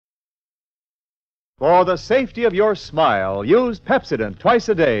For the safety of your smile, use Pepsodent twice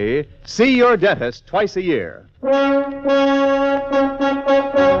a day. See your dentist twice a year.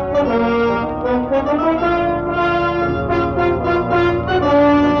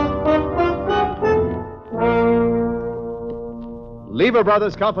 Lever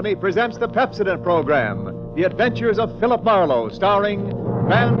Brothers Company presents the Pepsodent program, The Adventures of Philip Marlowe, starring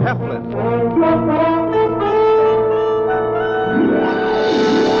Van Heflin.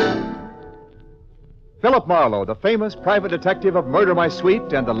 Philip Marlowe, the famous private detective of Murder My Sweet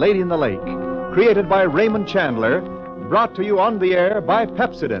and The Lady in the Lake, created by Raymond Chandler, brought to you on the air by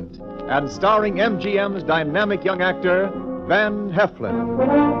Pepsodent, and starring MGM's dynamic young actor, Van Heflin.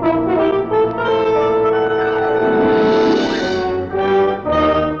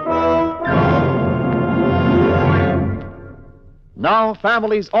 Now,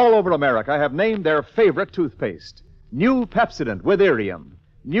 families all over America have named their favorite toothpaste, New Pepsodent with Irium.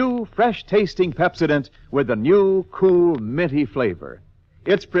 New, fresh-tasting Pepsodent with the new, cool, minty flavor.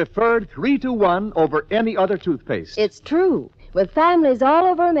 It's preferred 3-to-1 over any other toothpaste. It's true. With families all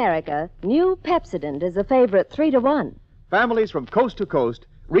over America, New Pepsodent is a favorite 3-to-1. Families from coast to coast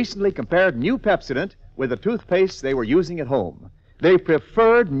recently compared New Pepsodent with the toothpaste they were using at home. They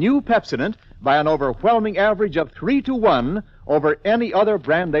preferred New Pepsodent by an overwhelming average of 3-to-1 over any other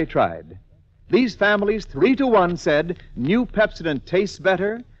brand they tried. These families, 3-to-1, said New Pepsodent tastes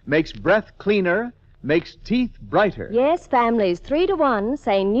better, makes breath cleaner, makes teeth brighter. Yes, families 3-to-1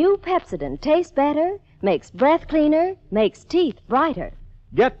 say New Pepsodent tastes better, makes breath cleaner, makes teeth brighter.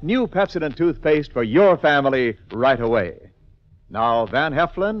 Get New Pepsodent toothpaste for your family right away. Now, Van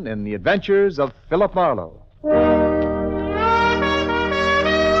Heflin in The Adventures of Philip Marlowe.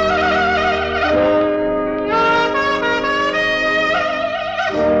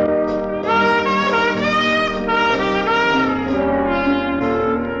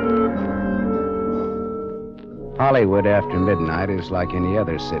 Hollywood after midnight is like any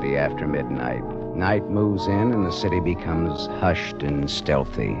other city after midnight. Night moves in and the city becomes hushed and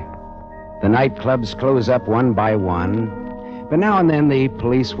stealthy. The nightclubs close up one by one, but now and then the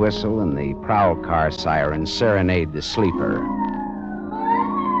police whistle and the prowl car siren serenade the sleeper.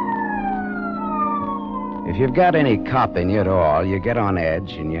 If you've got any cop in you at all, you get on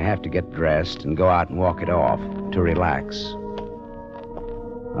edge and you have to get dressed and go out and walk it off to relax.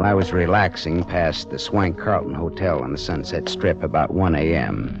 Well, I was relaxing past the Swank Carlton Hotel on the Sunset Strip about 1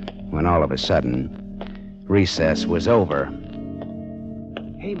 a.m. when all of a sudden, recess was over.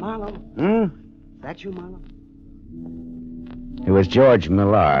 Hey, Marlowe. That you, Marlowe? It was George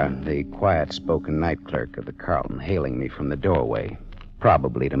Millar, the quiet-spoken night clerk of the Carlton, hailing me from the doorway,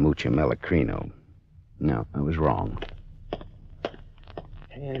 probably to Mucha Melacrino. No, I was wrong.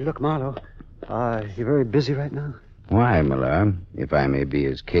 Hey, look, Marlowe. You very busy right now? Why, Millar? If I may be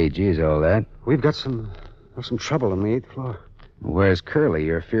as cagey as all that. We've got some trouble on the 8th floor. Where's Curly,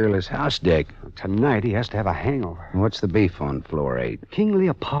 your fearless house dick? Tonight he has to have a hangover. What's the beef on floor 8? King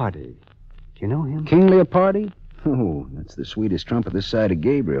Leopardi. Do you know him? King Leopardi? Oh, that's the sweetest trumpet this side of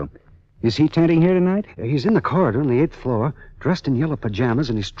Gabriel. Is he tenting here tonight? He's in the corridor on the 8th floor, dressed in yellow pajamas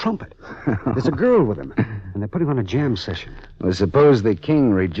and his trumpet. There's a girl with him, and they're putting on a jam session. Well, suppose the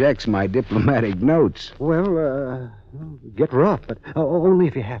king rejects my diplomatic notes. Well, get rough, but only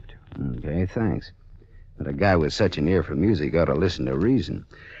if you have to. Okay, thanks. But a guy with such an ear for music ought to listen to reason.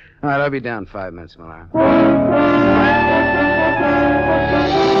 All right, I'll be down 5 minutes, Millar.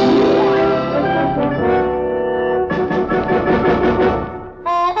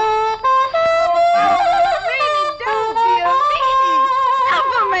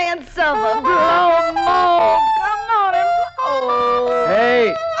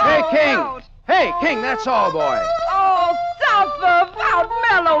 Hey, King, that's all, boy. Oh, suffer about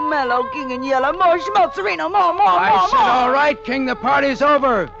mellow, King and yellow. More schmaltzerino, more. I said, all right, King, the party's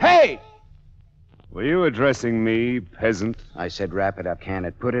over. Hey! Were you addressing me, peasant? I said, wrap it up, can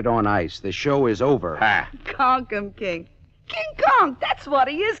it? Put it on ice. The show is over. Ha! Conk him, King. King Conk, that's what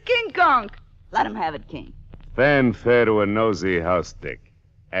he is, King Conk. Let him have it, King. Fanfare to a nosy house dick,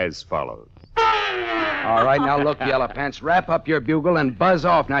 as follows. All right, now look, Yellow Pants, wrap up your bugle and buzz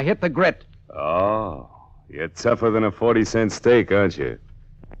off. Now hit the grit. Oh, you're tougher than a 40-cent steak, aren't you?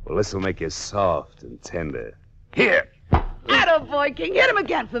 Well, this'll make you soft and tender. Here! Attaboy, King. Hit him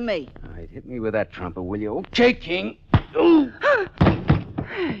again for me. All right, hit me with that trumpet, will you? Okay, King. Ooh.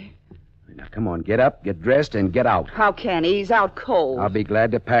 Now, come on, get up, get dressed, and get out. How can he? He's out cold. I'll be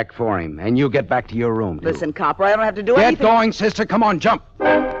glad to pack for him. And you get back to your room, too. Listen, Copper, I don't have to do anything. anything. Get going, sister. Come on, jump.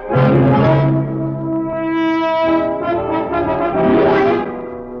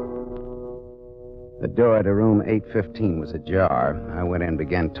 The door to room 815 was ajar. I went in and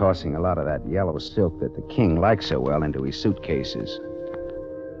began tossing a lot of that yellow silk that the king liked so well into his suitcases.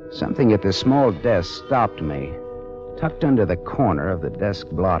 Something at the small desk stopped me. Tucked under the corner of the desk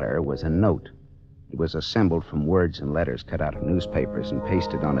blotter was a note. It was assembled from words and letters cut out of newspapers and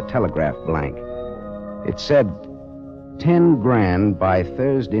pasted on a telegraph blank. It said, 10 grand by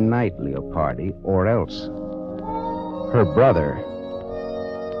Thursday night, Leopardi, or else. Her brother.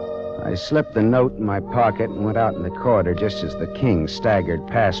 I slipped the note in my pocket and went out in the corridor just as the king staggered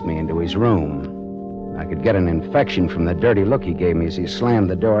past me into his room. I could get an infection from the dirty look he gave me as he slammed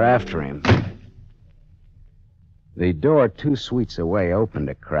the door after him. The door 2 suites away opened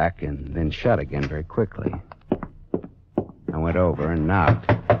a crack and then shut again very quickly. I went over and knocked.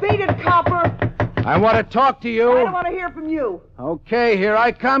 Beat it, copper! I want to talk to you. I don't want to hear from you. Okay, here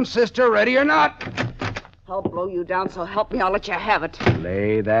I come, sister. Ready or not? I'll blow you down, so help me, I'll let you have it.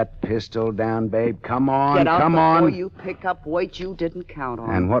 Lay that pistol down, babe. Come on, Get out come before on. you pick up weight you didn't count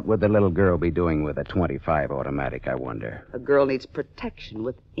on. And what would the little girl be doing with a .25 automatic, I wonder? A girl needs protection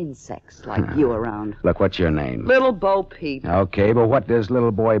with insects like you around. Look, what's your name? Little Bo Peep. Okay, but what does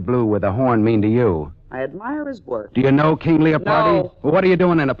little boy Blue with a horn mean to you? I admire his work. Do you know King Leopardi? No. Well, what are you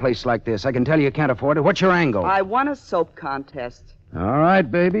doing in a place like this? I can tell you can't afford it. What's your angle? I won a soap contest. All right,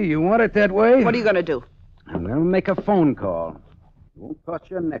 baby. You want it that way? What are you going to do? I'm going to make a phone call. Won't cost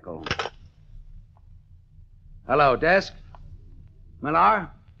you a nickel. Hello, desk. Millar?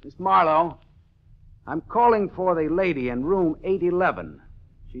 Miss Marlowe. I'm calling for the lady in room 811.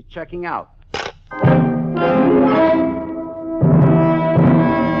 She's checking out.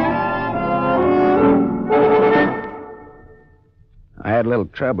 I had a little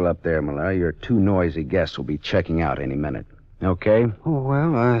trouble up there, Millar. Your 2 noisy guests will be checking out any minute. Okay? Oh,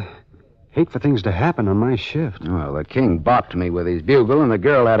 well, I hate for things to happen on my shift. Well, the king bopped me with his bugle, and the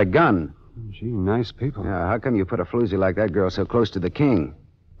girl had a gun. Gee, nice people. Yeah, how come you put a floozy like that girl so close to the king?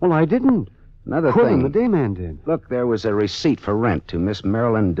 Well, I didn't. Another Quillen, thing. the day man did. Look, there was a receipt for rent to Miss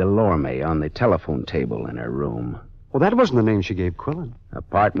Marilyn Delorme on the telephone table in her room. Well, that wasn't the name she gave Quillen.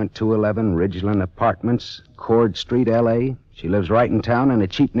 Apartment 211, Ridgeland Apartments, Cord Street, L.A. She lives right in town in a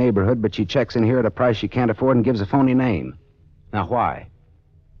cheap neighborhood, but she checks in here at a price she can't afford and gives a phony name. Now, why?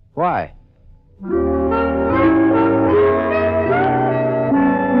 Why?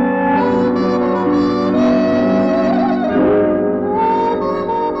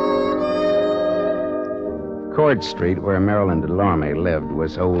 Cord Street, where Marilyn Delorme lived,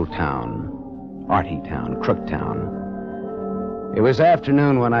 was Old Town, Arty Town, Crook Town. It was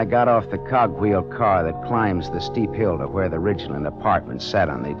afternoon when I got off the cogwheel car that climbs the steep hill to where the Ridgeland Apartments sat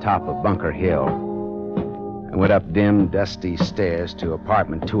on the top of Bunker Hill. I went up dim, dusty stairs to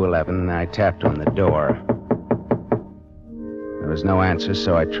apartment 211, and I tapped on the door. There was no answer,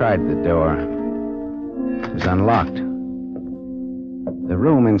 so I tried the door. It was unlocked. The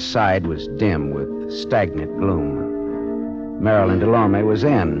room inside was dim with stagnant gloom. Marilyn Delorme was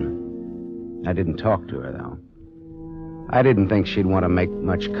in. I didn't talk to her, though. I didn't think she'd want to make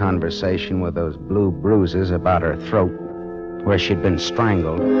much conversation with those blue bruises about her throat where she'd been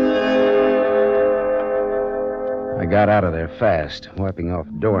strangled. I got out of there fast, wiping off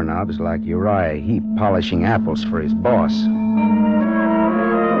doorknobs like Uriah Heep polishing apples for his boss.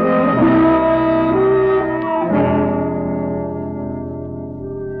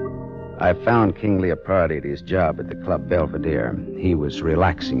 I found King Leopardi at his job at the Club Belvedere. He was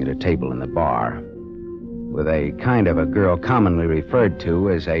relaxing at a table in the bar with a kind of a girl commonly referred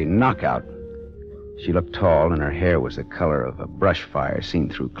to as a knockout. She looked tall, and her hair was the color of a brush fire seen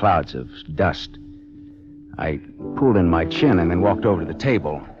through clouds of dust. I pulled in my chin and then walked over to the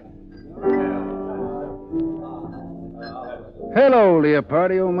table. Hello,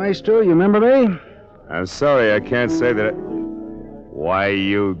 Leopardi, old maestro. You remember me? I'm sorry, I can't say that. Why,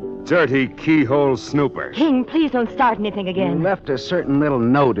 you dirty keyhole snooper. King, please don't start anything You again. left a certain little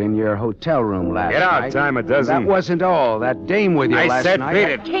note in your hotel room last Get out, night. dime a dozen. That wasn't all. That dame with you I last said night. beat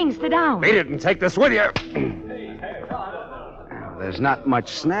it. King, sit down. Beat it and take this with you. There's not much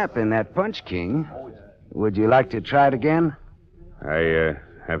snap in that punch, King. Would you like to try it again? I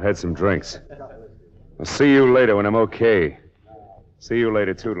have had some drinks. I'll see you later when I'm okay. See you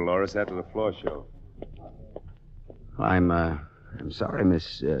later, too, Dolores, after the floor show. I'm sorry, Miss...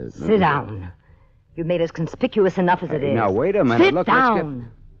 Sit down. You've made us conspicuous enough as it is. Now, wait a minute. Sit Look, down.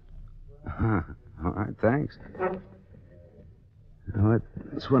 All right, thanks. Well,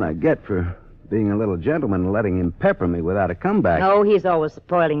 that's what I get for being a little gentleman and letting him pepper me without a comeback. No, he's always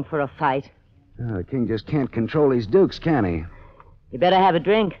spoiling for a fight. The king just can't control his dukes, can he? You better have a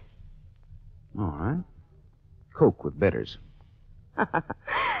drink. All right. Coke with bitters.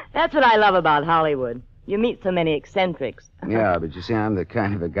 That's what I love about Hollywood. You meet so many eccentrics. Yeah, but you see, I'm the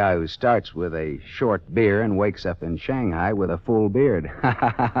kind of a guy who starts with a short beer and wakes up in Shanghai with a full beard.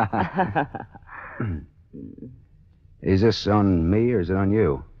 Is this on me or is it on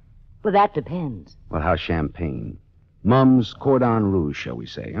you? Well, that depends. Well, how's champagne? Mum's cordon rouge, shall we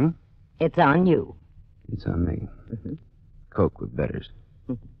say, huh? It's on you. It's on me. Coke with bitters.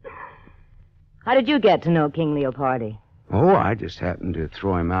 How did you get to know King Leopardi? Oh, I just happened to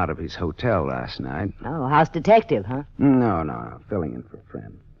throw him out of his hotel last night. Oh, house detective, huh? No. Filling in for a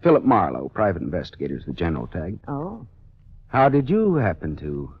friend. Philip Marlowe, private investigator's the general tag. Oh. How did you happen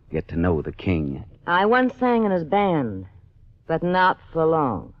to get to know the king? I once sang in his band, but not for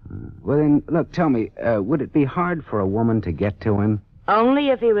long. Well, then, look, tell me, would it be hard for a woman to get to him? Only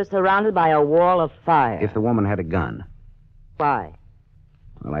if he was surrounded by a wall of fire. If the woman had a gun? Why?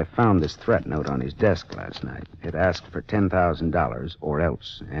 Well, I found this threat note on his desk last night. It asked for $10,000 or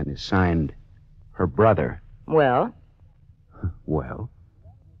else, and is signed her brother. Well? Well?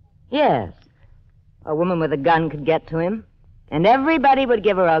 Yes. A woman with a gun could get to him, and everybody would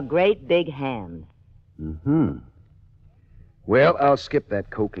give her a great big hand. Mm-hmm. Well, I'll skip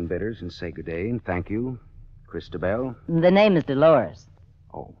that Coke and bitters and say good day and thank you, Christabel. The name is Dolores.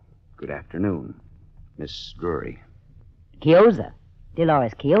 Oh, good afternoon, Miss Drury. Chiozza.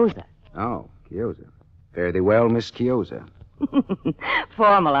 Dolores Chiozza. Oh, Chiozza. Fare thee well, Miss Chiozza.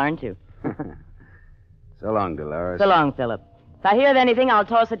 Formal, aren't you? So long, Dolores. So long, Philip. If I hear of anything, I'll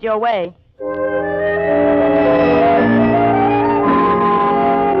toss it your way.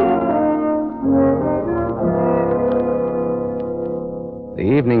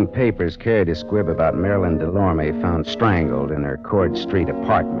 The evening papers carried a squib about Marilyn Delorme found strangled in her Cord Street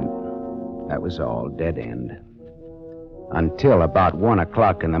apartment. That was all, dead end. Until about 1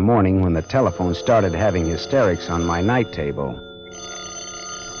 o'clock in the morning when the telephone started having hysterics on my night table.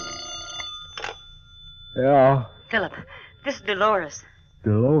 Yeah, Philip, this is Dolores.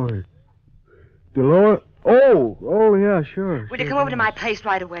 Dolores. Dolores? Oh, yeah, sure. Will you come over to my place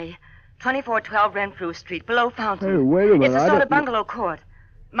right away? 2412 Renfrew Street, below Fountain. Hey, wait a minute. It's a sort of bungalow court.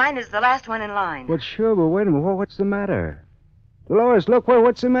 Mine is the last one in line. Well, sure, but wait a minute. What's the matter? Dolores, look,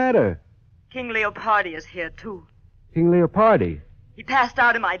 what's the matter? King Leopardi is here, too. King Leopardi. He passed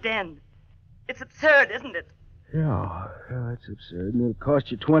out in my den. It's absurd, isn't it? Yeah, that's absurd. And it'll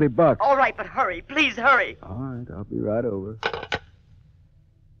cost you $20. All right, but hurry. Please hurry. All right, I'll be right over.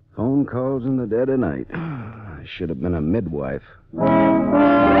 Phone calls in the dead of night. I should have been a midwife.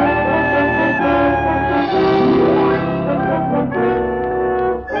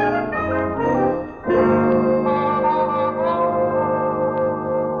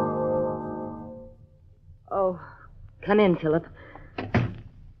 Oh, come in, Philip.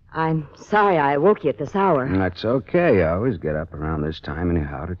 I'm sorry I woke you at this hour. That's okay. I always get up around this time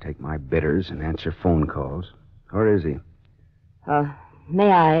anyhow to take my bitters and answer phone calls. Where is he?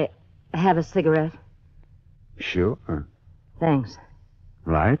 May I have a cigarette? Sure. Thanks.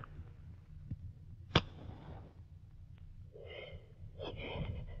 Right?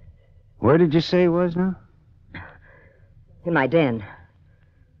 Where did you say he was now? In my den.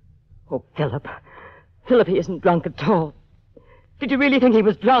 Oh, Philip. Philip, he isn't drunk at all. Did you really think he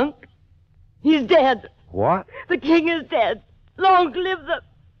was drunk? He's dead. What? The king is dead. Long live the...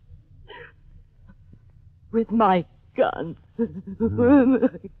 With my gun. Well,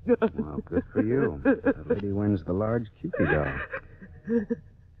 good for you. The lady wins the large Cupid doll.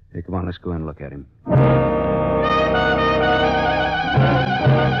 Hey, come on, let's go in and look at him.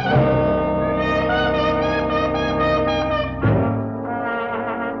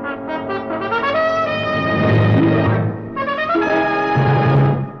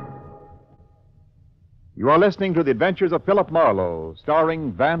 You are listening to The Adventures of Philip Marlowe,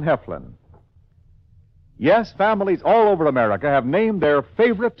 starring Van Heflin. Yes, families all over America have named their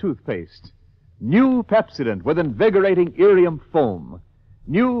favorite toothpaste. New Pepsodent with invigorating Irium foam.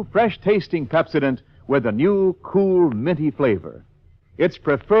 New fresh-tasting Pepsodent with a new, cool, minty flavor. It's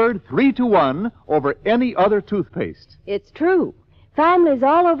preferred 3-to-1 over any other toothpaste. It's true. Families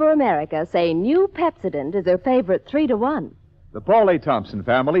all over America say new Pepsodent is their favorite 3-to-1. The Paul A. Thompson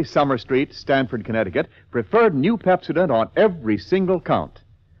family, Summer Street, Stamford, Connecticut, preferred new Pepsodent on every single count.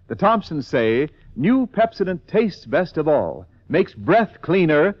 The Thompsons say new Pepsodent tastes best of all, makes breath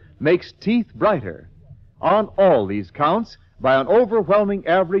cleaner, makes teeth brighter. On all these counts, by an overwhelming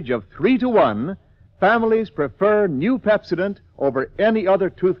average of 3-to-1, families prefer new Pepsodent over any other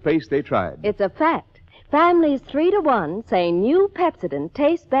toothpaste they tried. It's a fact. Families 3-to-1 say new Pepsodent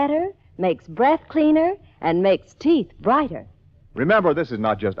tastes better, makes breath cleaner, and makes teeth brighter. Remember, this is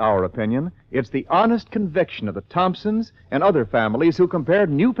not just our opinion. It's the honest conviction of the Thompsons and other families who compared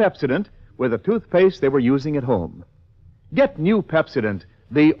new Pepsodent with the toothpaste they were using at home. Get new Pepsodent,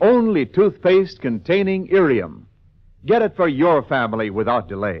 the only toothpaste containing irium. Get it for your family without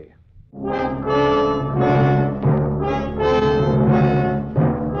delay.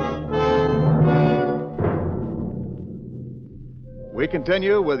 We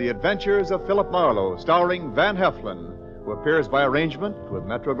continue with The Adventures of Philip Marlowe, starring Van Heflin, who appears by arrangement with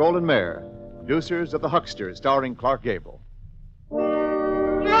Metro-Goldwyn-Mayer, producers of The Hucksters, starring Clark Gable.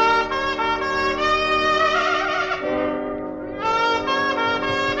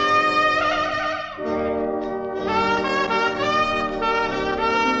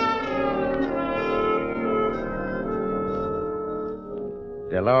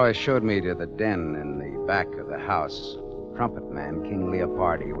 Dolores showed me to the den in the back of the house. Trumpet man King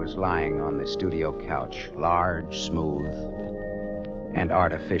Leopardi was lying on the studio couch, large, smooth, and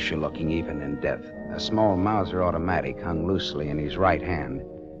artificial looking even in death. A small Mauser automatic hung loosely in his right hand.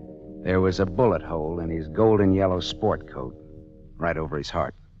 There was a bullet hole in his golden yellow sport coat, right over his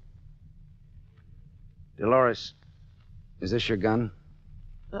heart. Dolores, is this your gun?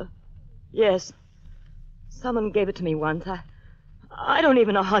 Yes. Someone gave it to me once. I don't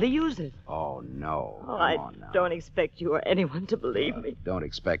even know how to use it. Oh, no. Oh, Come I on now. don't expect you or anyone to believe me. Don't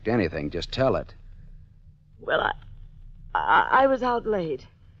expect anything. Just tell it. Well, I was out late.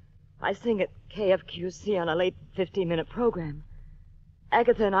 I sing at KFQC on a late 15-minute program.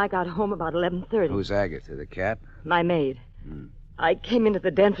 Agatha and I got home about 11:30. Who's Agatha, the cat? My maid. I came into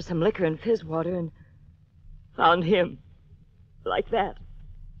the den for some liquor and fizz water and found him. Like that.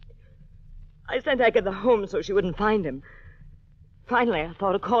 I sent Agatha home so she wouldn't find him. Finally, I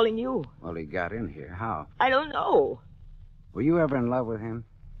thought of calling you. Well, he got in here. How? I don't know. Were you ever in love with him?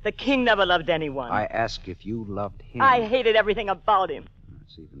 The king never loved anyone. I ask if you loved him. I hated everything about him.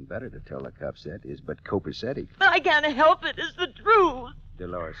 It's even better to tell the cops that is but copacetic. But I can't help it. It's the truth.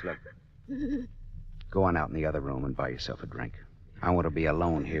 Dolores, look. Go on out in the other room and buy yourself a drink. I want to be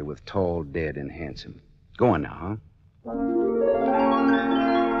alone here with tall, dead, and handsome. Go on now, huh?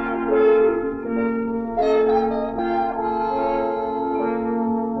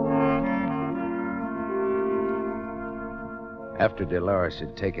 After Dolores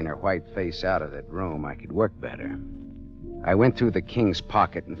had taken her white face out of that room, I could work better. I went through the king's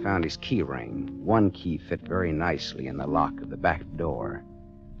pocket and found his key ring. One key fit very nicely in the lock of the back door.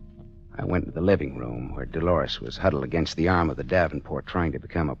 I went to the living room where Dolores was huddled against the arm of the Davenport trying to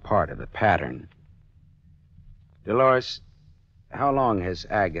become a part of the pattern. Dolores, how long has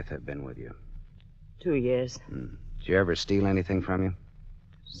Agatha been with you? 2 years. Did you ever steal anything from you?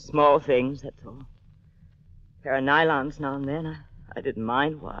 Small things, that's all. Pair of nylons now and then. I didn't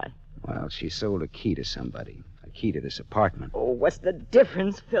mind why. Well, she sold a key to somebody. A key to this apartment. Oh, what's the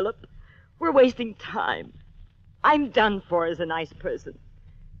difference, Philip? We're wasting time. I'm done for as a nice person.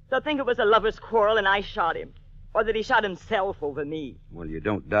 They'll think it was a lover's quarrel and I shot him. Or that he shot himself over me. Well, you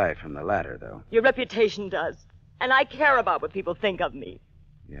don't die from the latter, though. Your reputation does. And I care about what people think of me.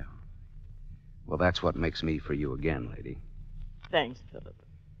 Yeah. Well, that's what makes me for you again, lady. Thanks, Philip.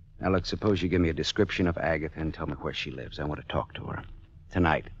 Now, look, suppose you give me a description of Agatha and tell me where she lives. I want to talk to her.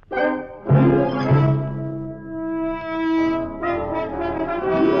 Tonight.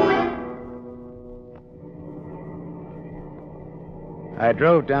 I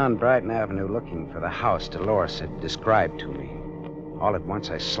drove down Brighton Avenue looking for the house Dolores had described to me. All at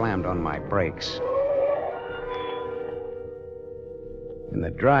once, I slammed on my brakes. In the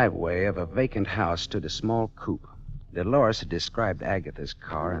driveway of a vacant house stood a small coupe. Dolores had described Agatha's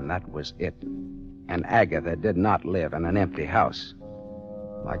car, and that was it. And Agatha did not live in an empty house.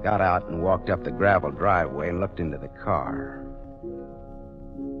 I got out and walked up the gravel driveway and looked into the car.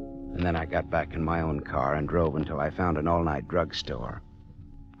 And then I got back in my own car and drove until I found an all-night drugstore.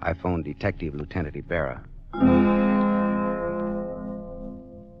 I phoned Detective Lieutenant Ibarra.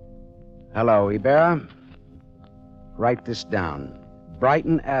 Hello, Ibarra. Write this down.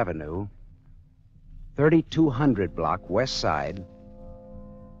 Brighton Avenue, 3200 block, west side.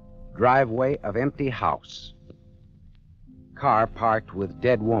 Driveway of empty house. Car parked with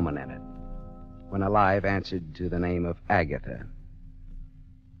dead woman in it. When alive, answered to the name of Agatha.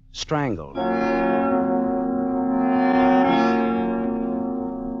 Strangled.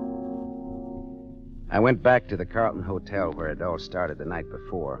 I went back to the Carlton Hotel where it all started the night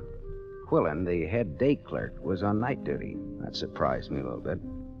before. Quillen, the head day clerk, was on night duty. That surprised me a little bit.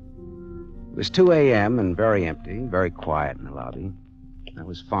 It was 2 a.m. and very empty, very quiet in the lobby. That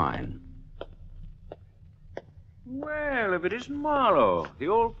was fine. Well, if it isn't Marlowe, the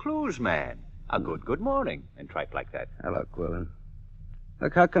old clues man. A good morning, and tripe like that. Hello, Quillen.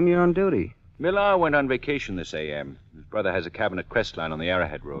 Look, how come you're on duty? Millar went on vacation this a.m. His brother has a cabin at Crestline on the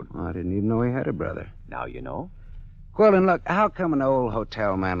Arrowhead Road. Oh, I didn't even know he had a brother. Now you know. Quillen, look, how come an old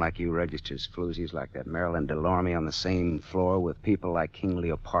hotel man like you registers floozies like that Marilyn Delorme on the same floor with people like King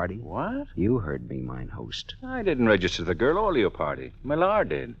Leopardi? What? You heard me, mine host. I didn't register the girl or Leopardi. Millar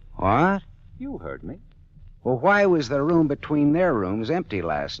did. What? You heard me. Well, why was the room between their rooms empty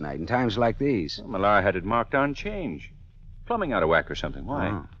last night in times like these? Well, Millar had it marked on change. Plumbing out of whack or something. Why?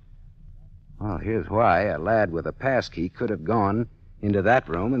 Oh. Well, here's why. A lad with a pass key could have gone into that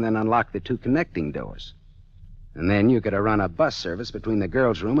room and then unlocked the two connecting doors. And then you could have run a bus service between the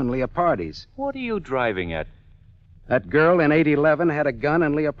girl's room and Leopardi's. What are you driving at? That girl in 811 had a gun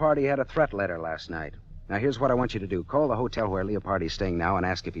and Leopardi had a threat letter last night. Now, here's what I want you to do. Call the hotel where Leopardi's staying now and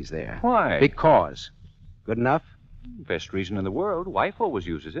ask if he's there. Why? Because. Good enough? Best reason in the world. Wife always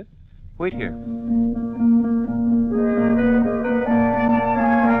uses it. Wait here.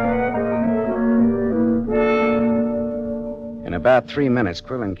 In about 3 minutes,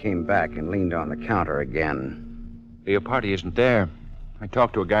 Quillen came back and leaned on the counter again. Leopardi isn't there. I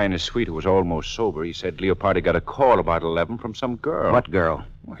talked to a guy in his suite who was almost sober. He said Leopardi got a call about 11 from some girl. What girl?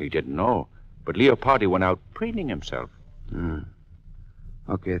 Well, he didn't know. But Leopardi went out preening himself.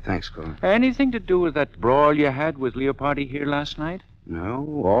 Okay, thanks, Quillen. Anything to do with that brawl you had with Leopardi here last night?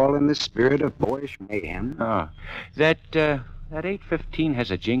 No, all in the spirit of boyish mayhem. That 815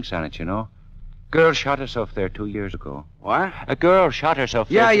 has a jinx on it, you know. Girl shot herself there 2 years ago. What? A girl shot herself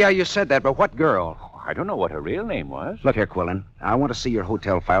there. Yeah, you said that, but what girl? I don't know what her real name was. Look here, Quillen. I want to see your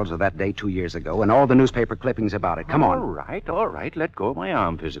hotel files of that day 2 years ago and all the newspaper clippings about it. Come on. All right. Let go of my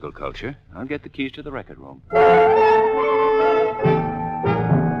arm, physical culture. I'll get the keys to the record room.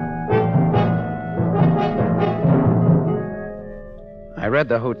 I read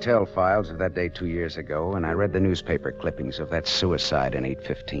the hotel files of that day 2 years ago, and I read the newspaper clippings of that suicide in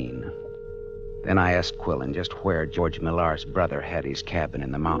 815. Then I asked Quillen just where George Millar's brother had his cabin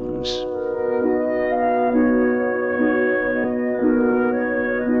in the mountains.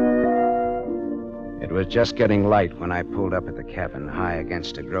 It was just getting light when I pulled up at the cabin, high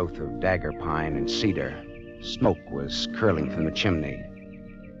against a growth of dagger pine and cedar. Smoke was curling from the chimney.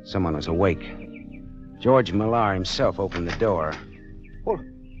 Someone was awake. George Millar himself opened the door. Well,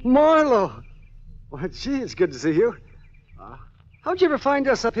 Marlowe! Well, gee, it's good to see you. How'd you ever find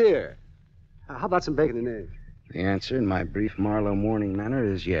us up here? How about some bacon and eggs? The answer in my brief Marlowe morning manner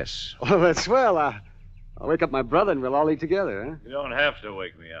is yes. Oh, that's swell. I'll wake up my brother and we'll all eat together, huh? You don't have to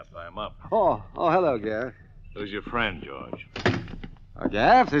wake me up. I'm up. Oh, hello, Gaff. Who's your friend, George? Oh,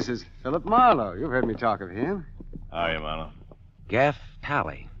 Gaff, this is Philip Marlowe. You've heard me talk of him. How are you, Marlowe? Gaff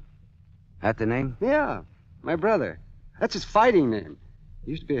Tally. That the name? Yeah, my brother. That's his fighting name.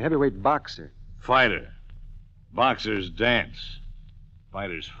 He used to be a heavyweight boxer. Fighter. Boxers dance.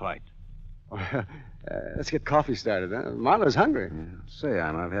 Fighters fight. Let's get coffee started, huh? Marlowe's hungry. Yeah, say,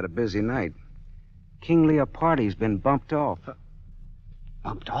 I've had a busy night. King Leopardi's been bumped off.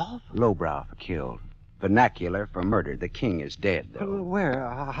 Bumped off? Lowbrow for killed. Vernacular for murdered. The king is dead, though. Where?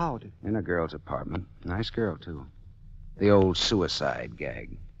 How? In a girl's apartment. Nice girl, too. The old suicide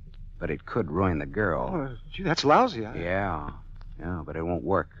gag. But it could ruin the girl. Oh, gee, that's lousy. Yeah, but it won't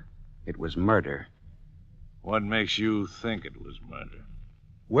work. It was murder. What makes you think it was murder?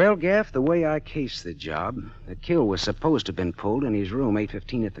 Well, Gaff, the way I cased the job, the kill was supposed to have been pulled in his room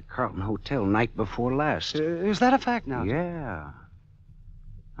 815 at the Carlton Hotel night before last. Is that a fact now? Yeah.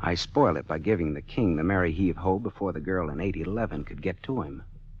 I spoiled it by giving the king the merry heave-ho before the girl in 811 could get to him.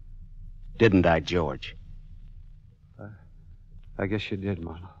 Didn't I, George? I guess you did,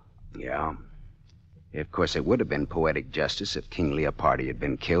 Marlowe. Yeah. Of course, it would have been poetic justice if King Leopardi had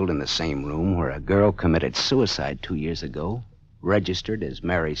been killed in the same room where a girl committed suicide 2 years ago, registered as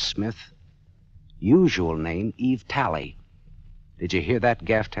Mary Smith. Usual name, Eve Tally. Did you hear that,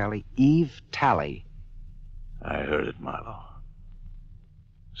 Gaff Tally? Eve Tally. I heard it, Marlowe.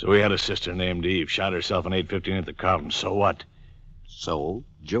 So we had a sister named Eve, shot herself in 815 at the Carlton. So what? So,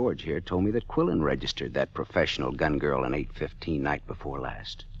 George here told me that Quillen registered that professional gun girl in 815 night before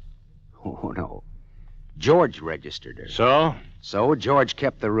last. Oh, no. George registered her. So? So, George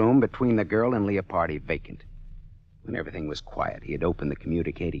kept the room between the girl and Leopardi vacant. When everything was quiet, he'd open the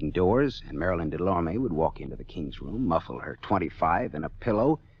communicating doors, and Marilyn Delorme would walk into the king's room, muffle her .25 in a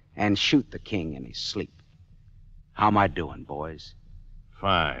pillow, and shoot the king in his sleep. How am I doing, boys?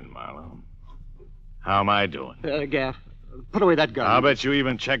 Fine, Marlowe. How am I doing? Gaff, put away that gun. I'll bet you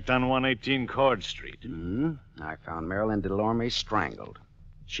even checked on 118 Cord Street. I found Marilyn Delorme strangled.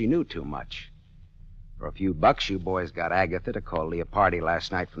 She knew too much. For a few bucks, you boys got Agatha to call Leopardi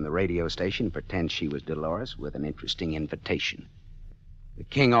last night from the radio station and pretend she was Dolores with an interesting invitation. The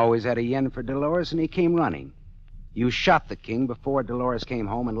king always had a yen for Dolores, and he came running. You shot the king before Dolores came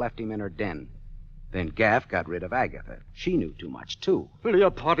home and left him in her den. Then Gaff got rid of Agatha. She knew too much, too.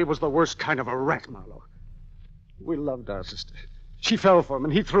 Leopardi was the worst kind of a rat, Marlowe. We loved our sister. She fell for him,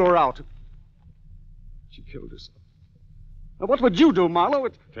 and he threw her out. She killed herself. Now, what would you do, Marlowe?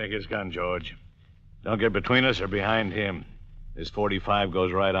 Take his gun, George. Don't get between us or behind him. This 45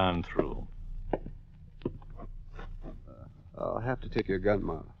 goes right on through. I'll have to take your gun,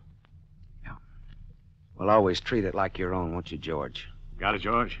 Marlowe. Yeah. Well, always treat it like your own, won't you, George? Got it,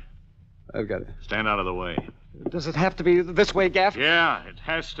 George? I've got it. Stand out of the way. Does it have to be this way, Gaff? Yeah, it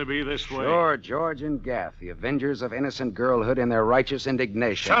has to be this way. Sure, George and Gaff, the avengers of innocent girlhood in their righteous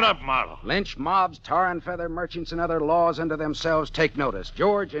indignation. Shut up, Marlowe. Lynch mobs, tar and feather merchants, and other laws unto themselves take notice.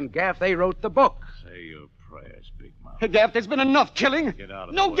 George and Gaff, they wrote the book. Say your prayers, Big Mouth. Hey, Gaff, there's been enough killing. Get out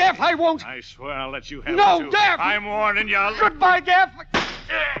of the No, way. Gaff, I won't. I swear I'll let you have No, it, too. Gaff! I'm warning you. Goodbye, Gaff.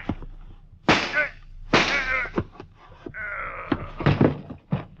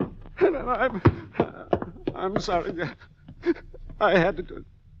 I'm sorry, Gaff. I had to do it.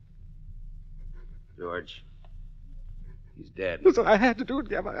 George, he's dead. Listen, I had to do it,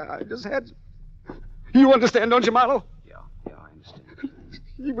 Gaff. I just had to. You understand, don't you, Marlowe? Yeah, I understand.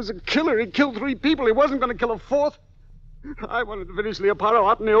 He was a killer. He killed 3 people. He wasn't going to kill a 4th. I wanted to finish Leopardo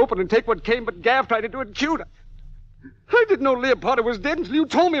out in the open and take what came, but Gaff tried to do it cute. I didn't know Leopardo was dead until you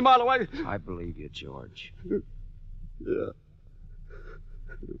told me, Marlowe. I believe you, George. Yeah.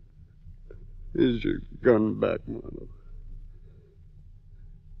 Here's your gun back, Marlowe.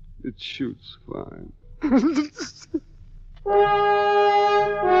 It shoots fine.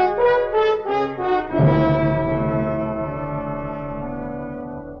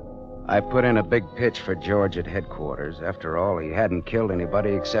 I put in a big pitch for George at headquarters. After all, he hadn't killed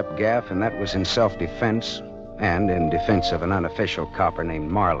anybody except Gaff, and that was in self-defense and in defense of an unofficial copper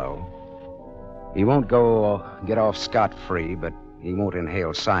named Marlowe. He won't get off scot-free, but he won't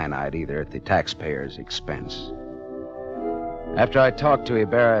inhale cyanide either at the taxpayer's expense. After I talked to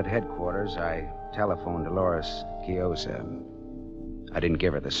Ibarra at headquarters, I telephoned Dolores Quiosa. I didn't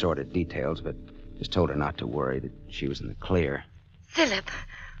give her the sordid details, but just told her not to worry, that she was in the clear. Philip.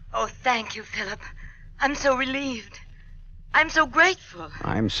 Oh, thank you, Philip. I'm so relieved. I'm so grateful.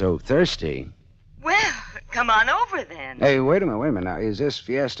 I'm so thirsty. Well, come on over then. Hey, wait a minute. Now, is this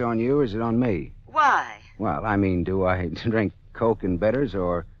fiesta on you or is it on me? Why? Well, I mean, do I drink Coke and bitters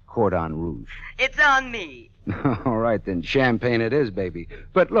or Cordon Rouge? It's on me. All right, then, champagne it is, baby.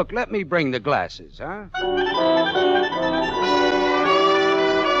 But look, let me bring the glasses, huh?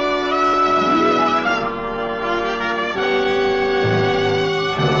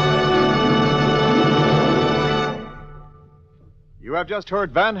 You have just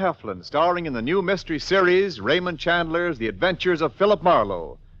heard Van Heflin, starring in the new mystery series, Raymond Chandler's The Adventures of Philip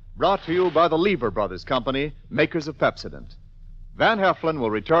Marlowe, brought to you by the Lever Brothers Company, makers of Pepsodent. Van Heflin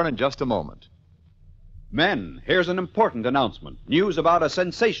will return in just a moment. Men, here's an important announcement. News about a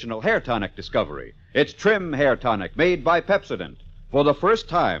sensational hair tonic discovery. It's Trim Hair Tonic made by Pepsodent. For the first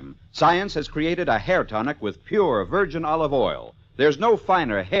time, science has created a hair tonic with pure virgin olive oil. There's no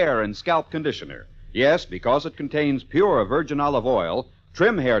finer hair and scalp conditioner. Yes, because it contains pure virgin olive oil,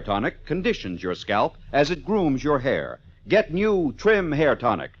 Trim Hair Tonic conditions your scalp as it grooms your hair. Get new Trim Hair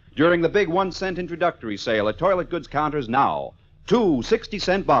Tonic during the big 1-cent introductory sale at toilet goods counters now. 2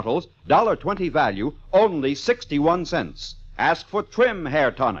 60-cent bottles, $1.20 value, only 61 cents. Ask for Trim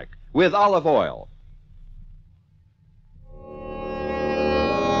Hair Tonic with olive oil.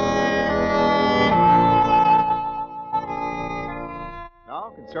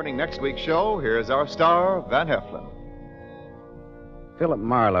 Now, concerning next week's show, here's our star, Van Heflin. Philip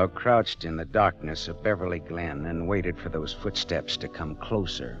Marlowe crouched in the darkness of Beverly Glen and waited for those footsteps to come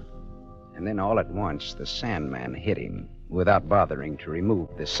closer. And then all at once, the Sandman hit him without bothering to remove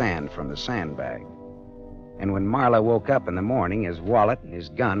the sand from the sandbag. And when Marlowe woke up in the morning, his wallet and his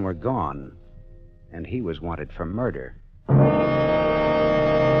gun were gone. And he was wanted for murder.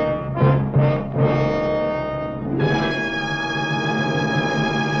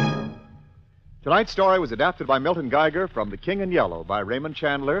 Tonight's story was adapted by Milton Geiger from The King in Yellow by Raymond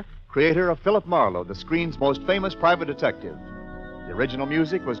Chandler, creator of Philip Marlowe, the screen's most famous private detective. The original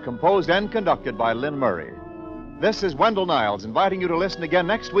music was composed and conducted by Lynn Murray. This is Wendell Niles inviting you to listen again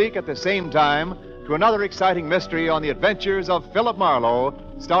next week at the same time to another exciting mystery on the adventures of Philip Marlowe,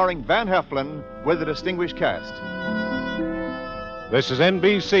 starring Van Heflin with a distinguished cast. This is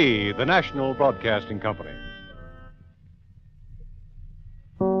NBC, the National Broadcasting Company.